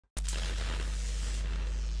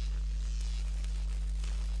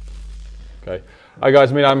Okay. Hi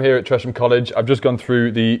guys, I'm here at Tresham College. I've just gone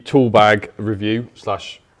through the tool bag review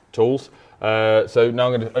 / tools. So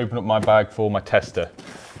now I'm going to open up my bag for my tester.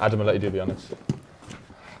 Adam, I'll let you do the honours.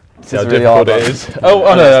 See how difficult it is. Oh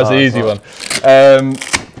no, that's the easy one.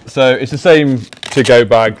 So it's the same to-go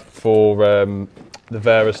bag for the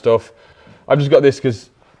Vera stuff. I've just got this because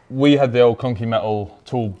we had the old clunky metal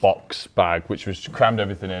toolbox bag, which was crammed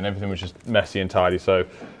everything in. Everything was just messy and tidy. So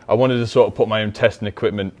I wanted to sort of put my own testing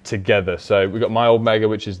equipment together. So we've got my old Megger,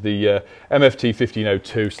 which is the MFT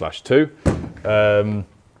 1502/2.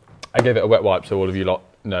 I gave it a wet wipe, so all of you lot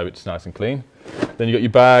know it's nice and clean. Then you got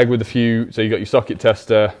your bag with a few. So you got your socket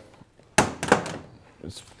tester.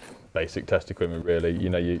 It's basic test equipment, really. You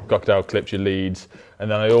know, your crocodile clips, your leads,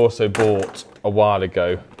 and then I also bought a while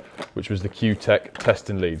ago, which was the Q-Tech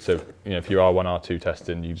testing lead. So, you know, if you're R1, R2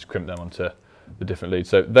 testing, you just crimp them onto the different leads.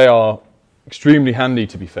 So they are extremely handy,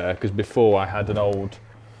 to be fair, because before I had I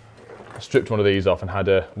stripped one of these off and had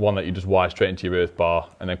one that you just wire straight into your earth bar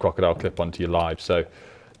and then crocodile clip onto your live. So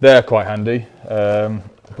they're quite handy.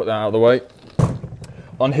 Put that out of the way.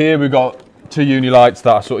 On here we've got two uni lights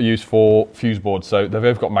that I sort of use for fuse boards. So they've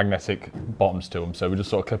both got magnetic bottoms to them. So we just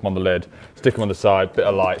sort of clip them on the lid, stick them on the side, bit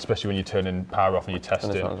of light, especially when you're turning power off and you're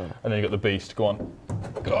testing. And then you've got the beast. Go on.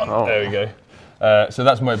 Oh. There we go. So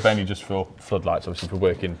that's mainly just for floodlights, obviously for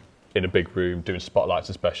working in a big room, doing spotlights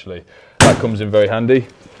especially. That comes in very handy.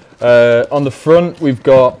 On the front we've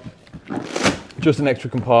got just an extra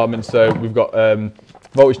compartment. So we've got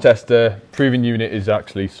voltage tester. Proving unit is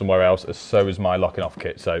actually somewhere else, so is my locking off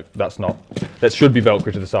kit, so that should be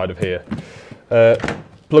velcro to the side of here.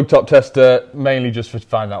 Plug top tester, mainly just for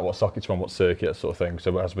finding out what sockets are on what circuit, that sort of thing,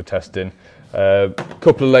 so as we're testing.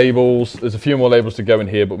 Couple of labels, there's a few more labels to go in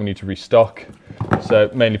here, but we need to restock. So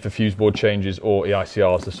mainly for fuse board changes or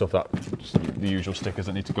EICRs, the stuff the usual stickers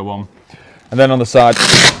that need to go on. And then on the side,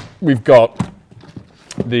 we've got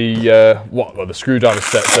the screwdriver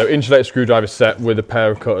set. So insulated screwdriver set with a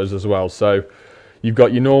pair of cutters as well. So you've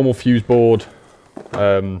got your normal fuse board.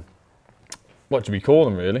 What do we call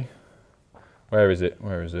them really? Where is it?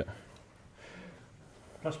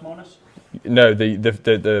 Plus minus? No,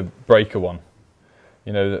 the breaker one.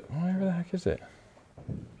 You know, where the heck is it?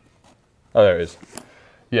 Oh, there it is.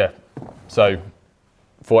 Yeah. So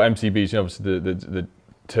for MCBs, you know, obviously the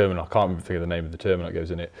terminal. I can't remember the name of the terminal that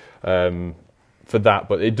goes in it. For that,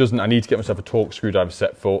 but it doesn't. I need to get myself a Torx screwdriver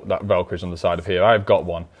set for that Velcro's on the side of here. I've got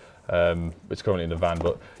one. It's currently in the van,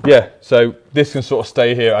 but yeah. So this can sort of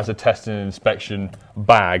stay here as a testing and inspection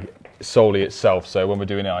bag solely itself. So when we're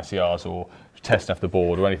doing ICRs or testing off the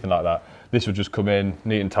board or anything like that, this will just come in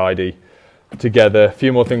neat and tidy together. A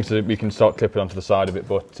few more things that we can start clipping onto the side of it,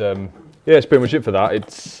 but yeah, it's pretty much it for that.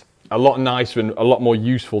 It's a lot nicer and a lot more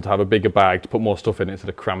useful to have a bigger bag to put more stuff in it instead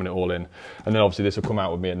of cramming it all in. And then obviously this will come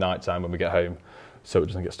out with me at night time when we get home, so it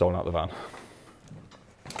doesn't get stolen out of the van.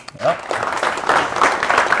 Yeah.